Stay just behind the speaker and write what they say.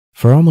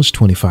For almost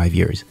 25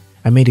 years,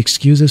 I made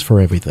excuses for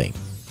everything.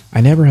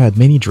 I never had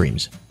many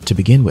dreams, to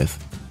begin with.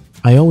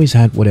 I always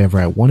had whatever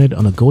I wanted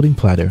on a golden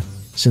platter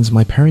since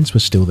my parents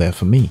were still there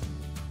for me.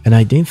 And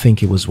I didn't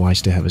think it was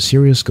wise to have a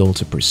serious goal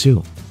to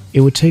pursue.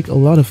 It would take a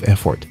lot of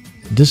effort,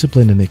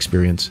 discipline and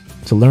experience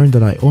to learn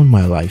that I own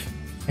my life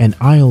and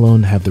I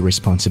alone have the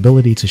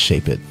responsibility to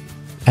shape it.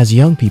 As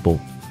young people,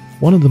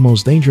 one of the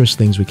most dangerous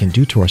things we can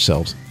do to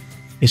ourselves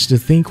is to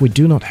think we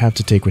do not have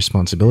to take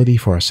responsibility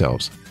for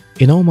ourselves.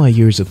 In all my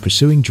years of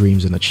pursuing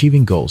dreams and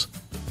achieving goals,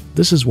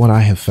 this is what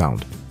I have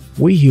found.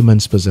 We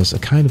humans possess a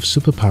kind of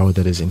superpower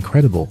that is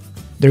incredible.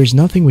 There is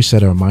nothing we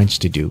set our minds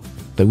to do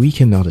that we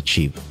cannot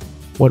achieve.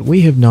 What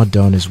we have not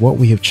done is what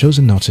we have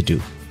chosen not to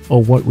do,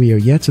 or what we are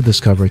yet to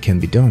discover can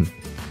be done.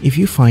 If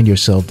you find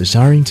yourself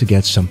desiring to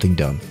get something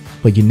done,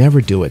 but you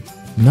never do it,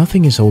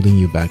 nothing is holding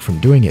you back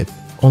from doing it.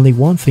 Only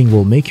one thing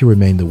will make you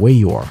remain the way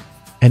you are.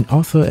 An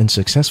author and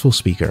successful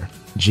speaker,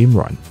 Jim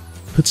Rohn,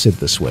 puts it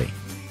this way: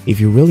 if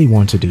you really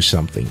want to do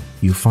something,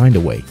 you find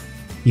a way.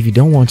 If you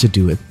don't want to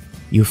do it,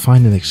 you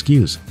find an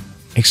excuse.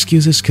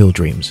 Excuses kill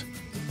dreams.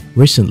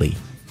 Recently,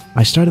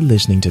 I started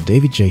listening to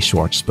David J.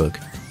 Schwartz's book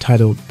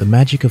titled The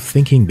Magic of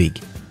Thinking Big.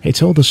 He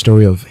told the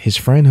story of his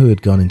friend who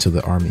had gone into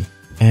the army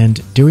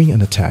and, during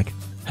an attack,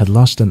 had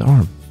lost an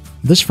arm.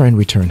 This friend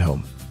returned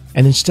home,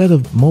 and instead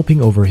of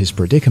moping over his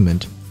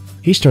predicament,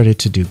 he started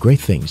to do great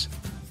things.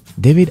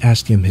 David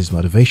asked him his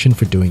motivation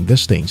for doing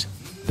these things.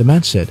 The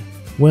man said,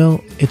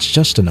 "Well, it's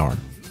just an arm.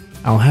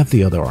 I'll have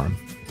the other arm,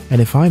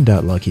 and if I'm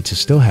that lucky to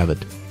still have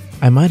it,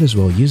 I might as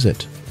well use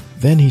it."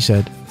 Then he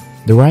said,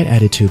 "The right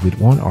attitude with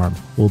one arm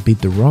will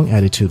beat the wrong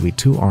attitude with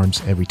two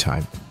arms every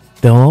time.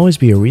 There will always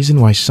be a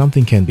reason why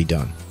something can be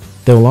done.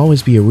 There will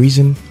always be a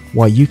reason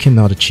why you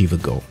cannot achieve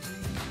a goal.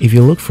 If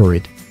you look for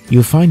it,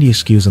 you'll find the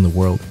excuse in the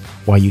world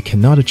why you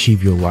cannot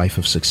achieve your life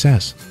of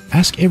success.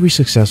 Ask every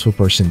successful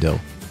person though,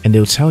 and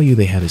they'll tell you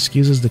they had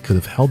excuses that could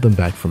have held them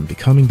back from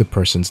becoming the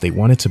persons they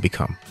wanted to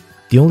become.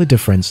 The only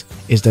difference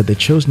is that they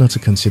chose not to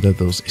consider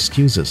those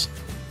excuses.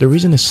 The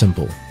reason is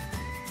simple.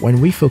 When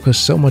we focus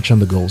so much on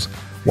the goals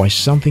why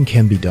something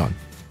can be done,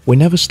 we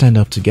never stand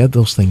up to get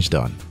those things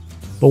done.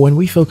 But when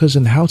we focus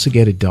on how to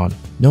get it done,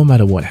 no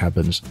matter what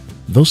happens,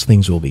 those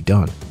things will be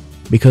done,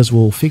 because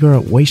we'll figure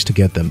out ways to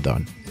get them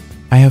done.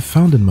 I have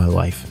found in my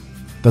life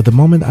that the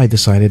moment I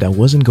decided I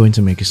wasn't going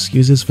to make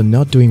excuses for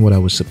not doing what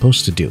I was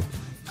supposed to do,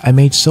 I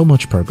made so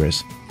much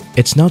progress.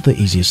 It's not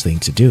the easiest thing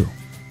to do,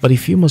 but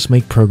if you must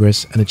make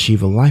progress and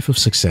achieve a life of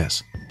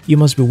success, you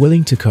must be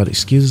willing to cut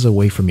excuses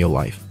away from your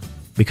life.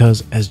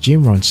 Because, as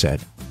Jim Rohn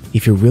said,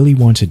 if you really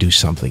want to do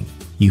something,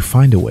 you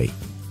find a way.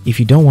 If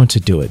you don't want to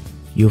do it,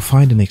 you'll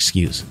find an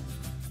excuse.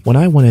 When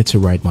I wanted to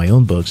write my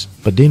own books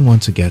but didn't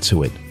want to get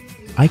to it,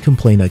 I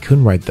complained I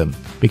couldn't write them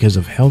because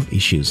of health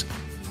issues.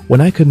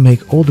 When I could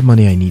make all the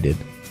money I needed,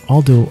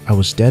 although I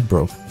was dead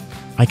broke,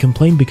 I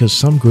complained because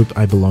some group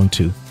I belonged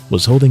to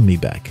was holding me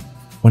back.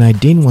 When I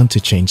didn't want to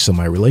change so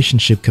my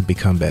relationship could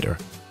become better,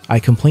 I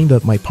complained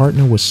that my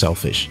partner was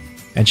selfish,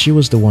 and she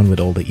was the one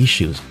with all the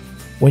issues.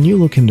 When you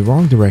look in the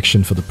wrong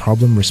direction for the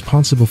problem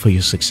responsible for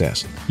your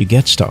success, you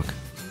get stuck.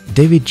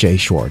 David J.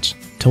 Schwartz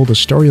told a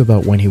story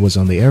about when he was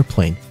on the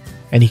airplane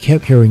and he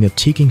kept hearing a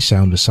ticking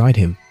sound beside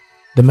him.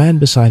 The man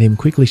beside him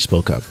quickly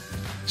spoke up.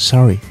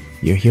 "Sorry,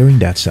 you're hearing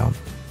that sound.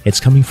 It's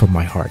coming from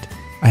my heart.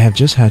 I have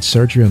just had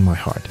surgery on my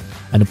heart,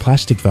 and a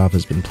plastic valve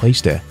has been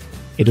placed there.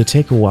 It'll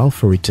take a while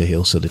for it to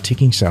heal so the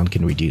ticking sound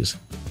can reduce.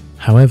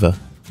 However,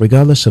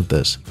 regardless of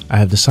this, I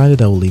have decided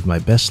I will live my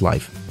best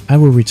life. I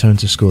will return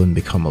to school and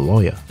become a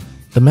lawyer."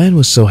 The man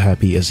was so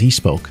happy as he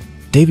spoke.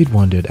 David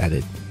wondered at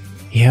it.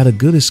 He had a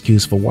good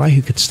excuse for why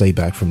he could stay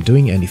back from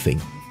doing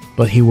anything,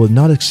 but he would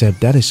not accept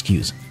that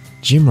excuse.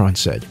 Jim Rohn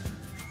said,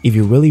 "If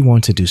you really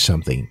want to do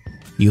something,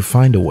 you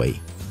find a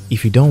way.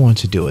 If you don't want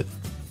to do it,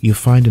 you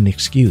find an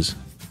excuse."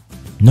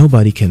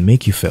 Nobody can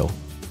make you fail.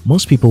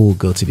 Most people will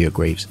go to their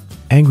graves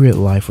angry at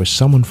life or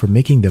someone for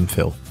making them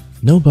fail.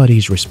 Nobody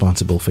is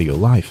responsible for your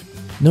life.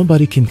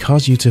 Nobody can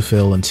cause you to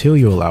fail until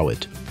you allow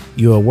it.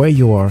 You are where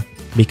you are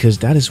because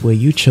that is where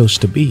you chose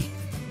to be.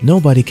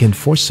 Nobody can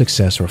force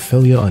success or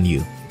failure on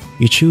you.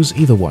 You choose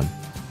either one,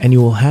 and you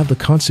will have the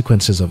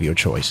consequences of your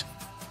choice.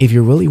 If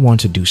you really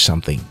want to do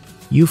something,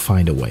 you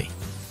find a way.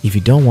 If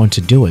you don't want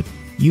to do it,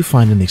 you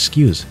find an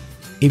excuse.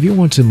 If you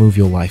want to move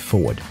your life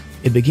forward,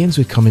 it begins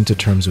with coming to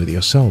terms with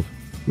yourself,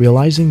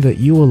 realizing that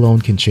you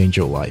alone can change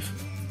your life.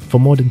 For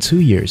more than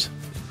 2 years,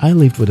 I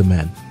lived with a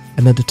man,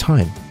 and at the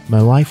time, my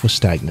life was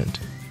stagnant.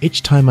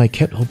 Each time I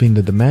kept hoping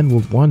that the man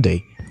would one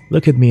day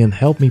look at me and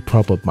help me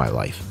prop up my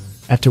life.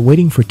 After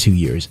waiting for 2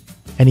 years,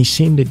 and he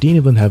seemed to didn't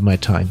even have my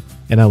time,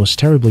 and I was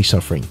terribly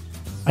suffering,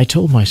 I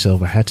told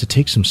myself I had to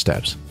take some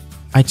steps.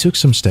 I took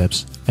some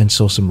steps and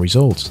saw some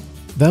results.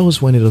 That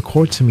was when it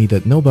occurred to me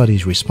that nobody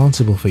is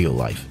responsible for your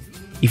life.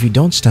 If you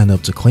don't stand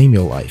up to claim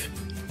your life,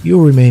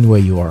 you'll remain where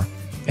you are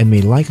and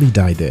may likely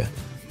die there.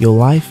 Your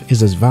life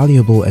is as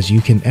valuable as you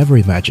can ever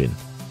imagine.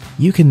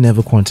 You can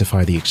never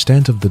quantify the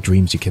extent of the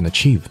dreams you can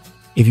achieve.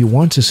 If you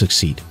want to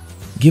succeed,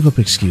 give up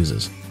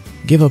excuses.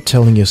 Give up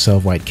telling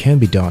yourself why it can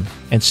be done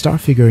and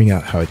start figuring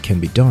out how it can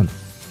be done.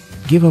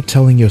 Give up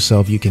telling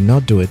yourself you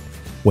cannot do it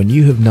when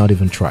you have not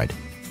even tried.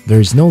 There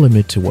is no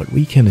limit to what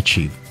we can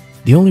achieve.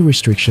 The only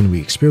restriction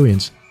we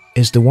experience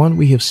is the one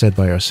we have set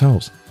by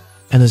ourselves.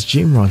 And as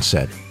Jim Rohn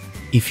said,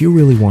 if you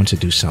really want to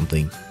do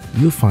something,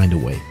 you'll find a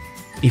way.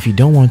 If you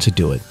don't want to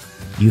do it,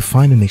 you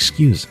find an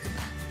excuse.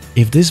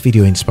 If this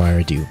video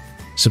inspired you,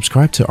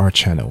 subscribe to our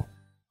channel.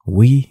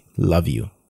 We love you.